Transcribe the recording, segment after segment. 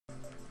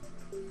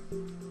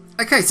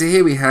Okay, so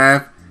here we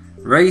have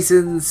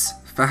Raisins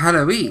for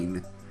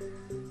Halloween.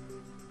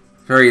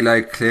 Very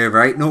low clear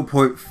rate,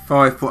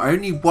 0.5 for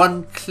only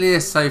one clear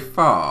so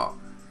far.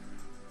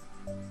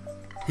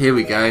 Here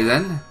we go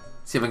then.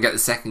 See if I can get the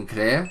second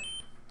clear.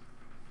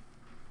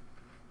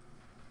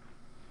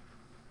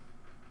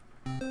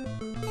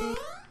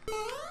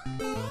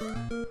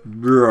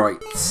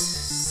 Right,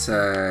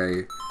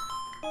 so...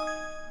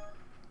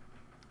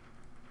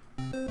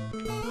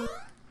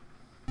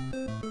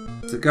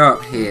 to go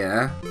up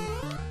here...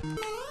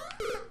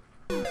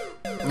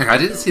 Okay, I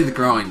didn't see the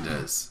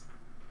grinders.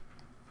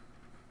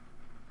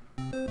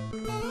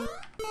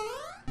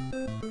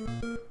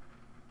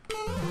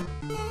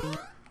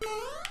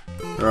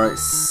 Right,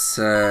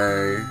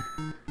 so...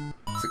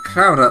 there's a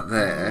cloud up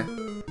there.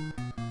 Not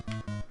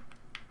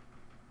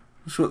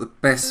sure what the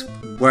best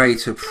way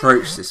to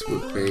approach this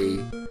would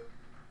be.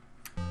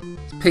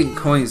 It's pink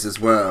coins as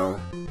well.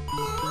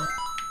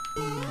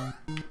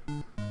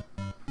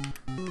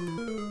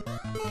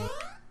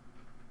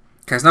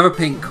 Okay, there's another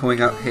pink coin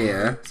up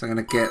here, so I'm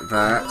going to get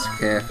that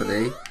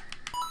carefully.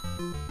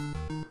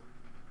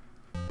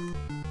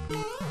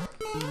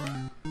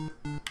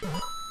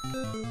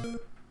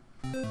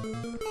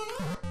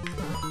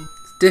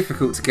 It's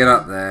difficult to get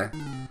up there.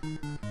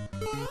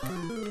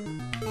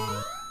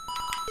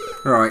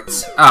 Right.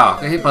 Oh,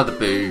 I got hit by the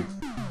boo.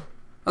 I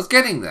was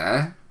getting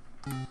there.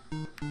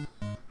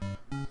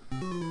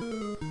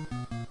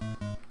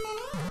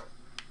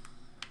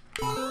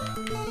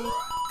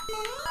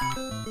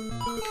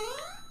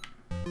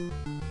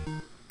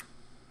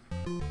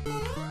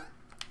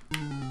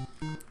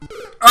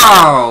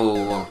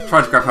 Oh!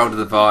 Tried to grab hold of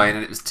the vine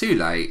and it was too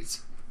late.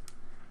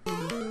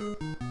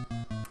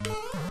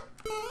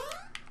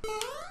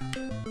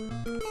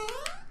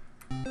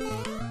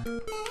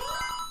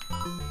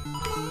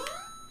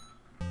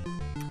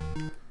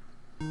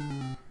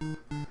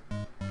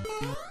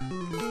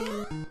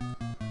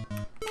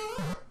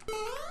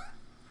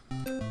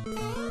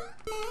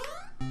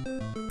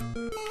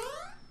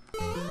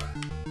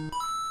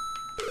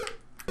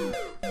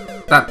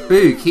 That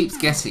boo keeps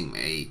getting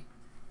me.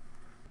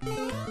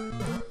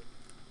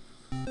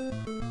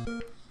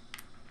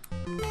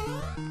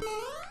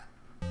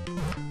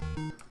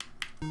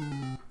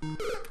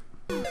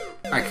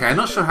 Okay, I'm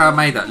not sure how I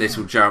made that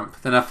little jump,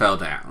 then I fell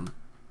down.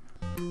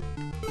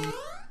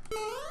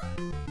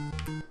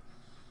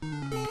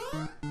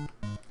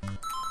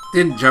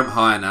 Didn't jump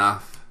high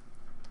enough.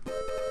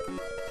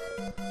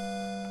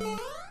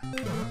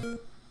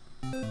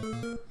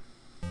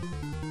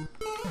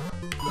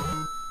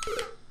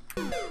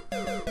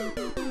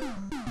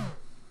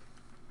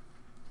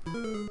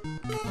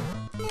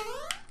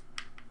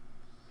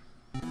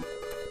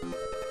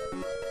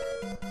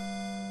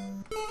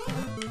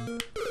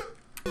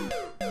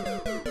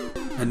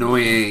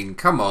 Annoying,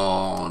 come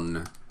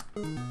on.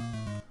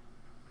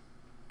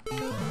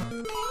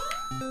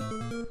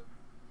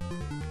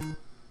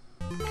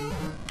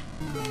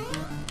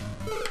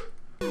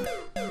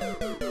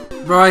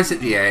 Right at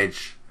the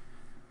edge.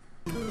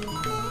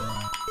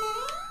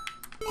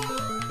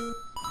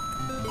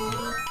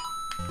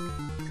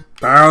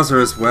 Bowser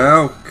as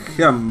well?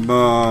 Come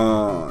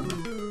on.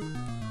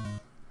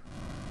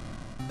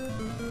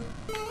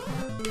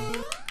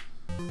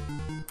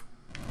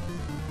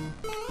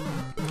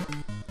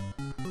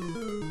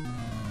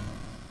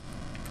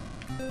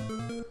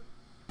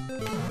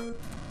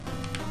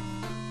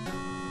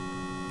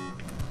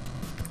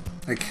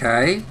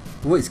 Okay,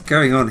 what is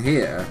going on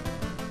here?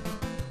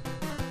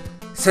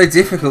 It's so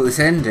difficult, this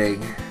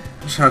ending.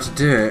 I'm trying to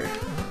do it.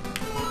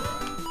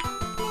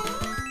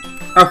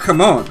 Oh,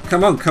 come on,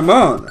 come on, come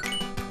on!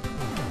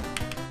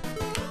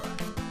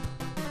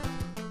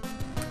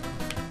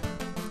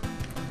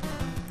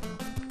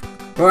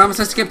 Well, I'm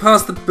supposed to get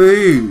past the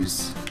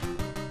boos.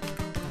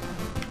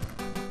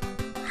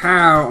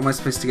 How am I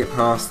supposed to get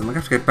past them? I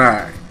have to go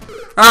back.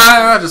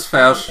 Ah, I just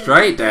fell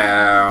straight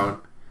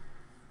down.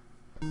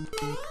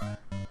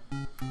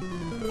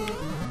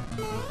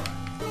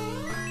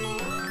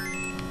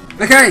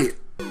 Okay!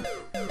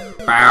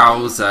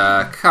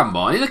 Bowser, come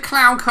on, in a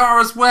clown car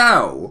as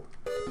well!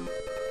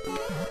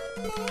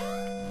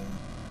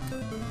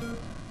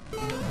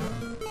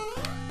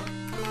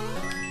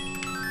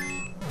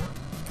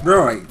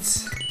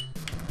 Right.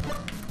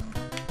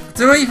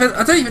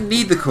 I don't even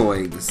need the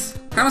coins.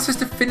 How am I supposed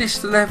to finish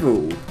the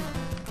level?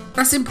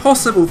 That's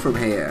impossible from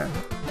here.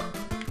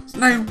 There's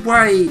no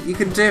way you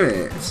can do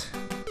it.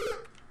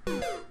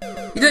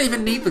 You don't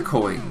even need the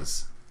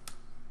coins.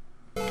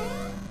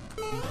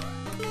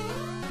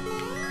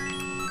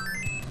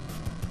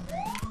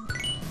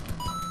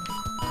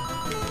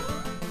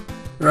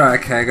 Right,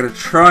 okay, I'm going to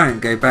try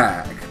and go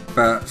back,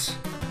 but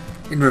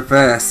in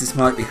reverse this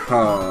might be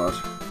hard.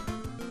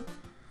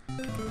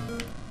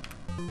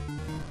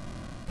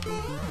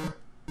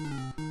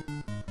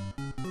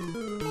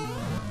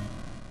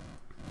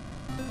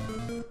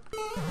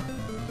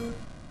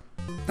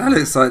 That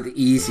looks like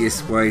the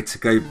easiest way to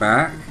go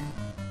back.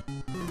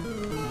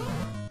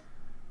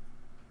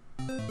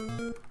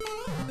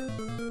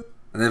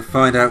 And then to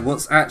find out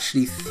what's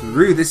actually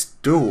through this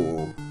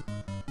door.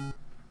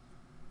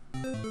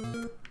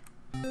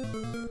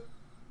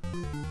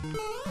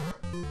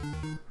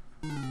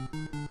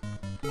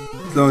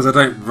 As long as I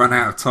don't run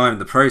out of time in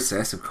the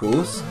process, of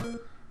course.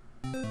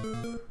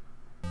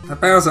 That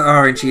Bowser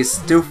RNG is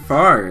still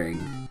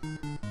firing.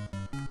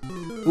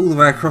 All the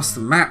way across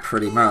the map,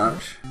 pretty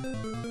much.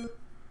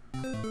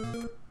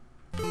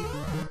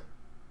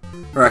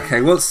 Right,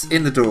 okay, what's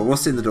in the door?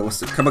 What's in the door?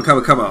 Come on, come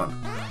on, come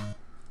on.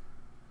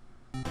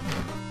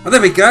 Oh, there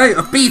we go!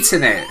 I've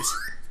beaten it!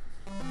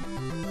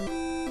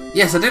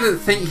 Yes, I didn't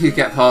think you'd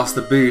get past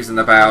the Boos and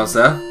the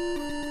Bowser.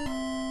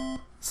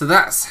 So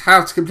that's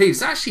how to complete.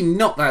 It's actually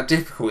not that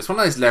difficult. It's one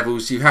of those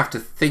levels you have to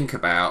think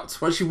about.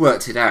 Once you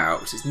worked it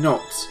out, it's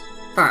not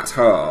that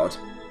hard.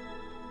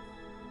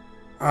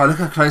 Oh, look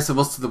how close I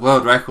was to the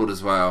world record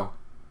as well.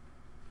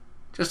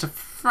 Just a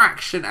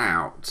fraction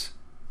out.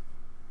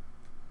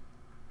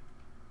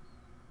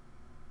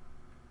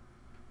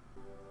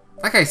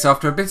 Okay, so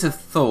after a bit of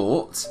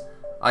thought,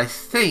 I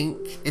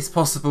think it's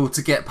possible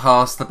to get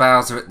past the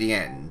Bowser at the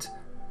end.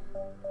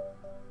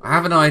 I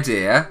have an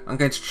idea. I'm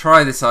going to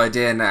try this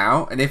idea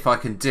now, and if I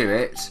can do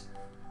it,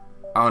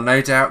 I'll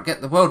no doubt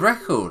get the world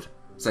record.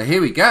 So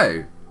here we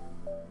go.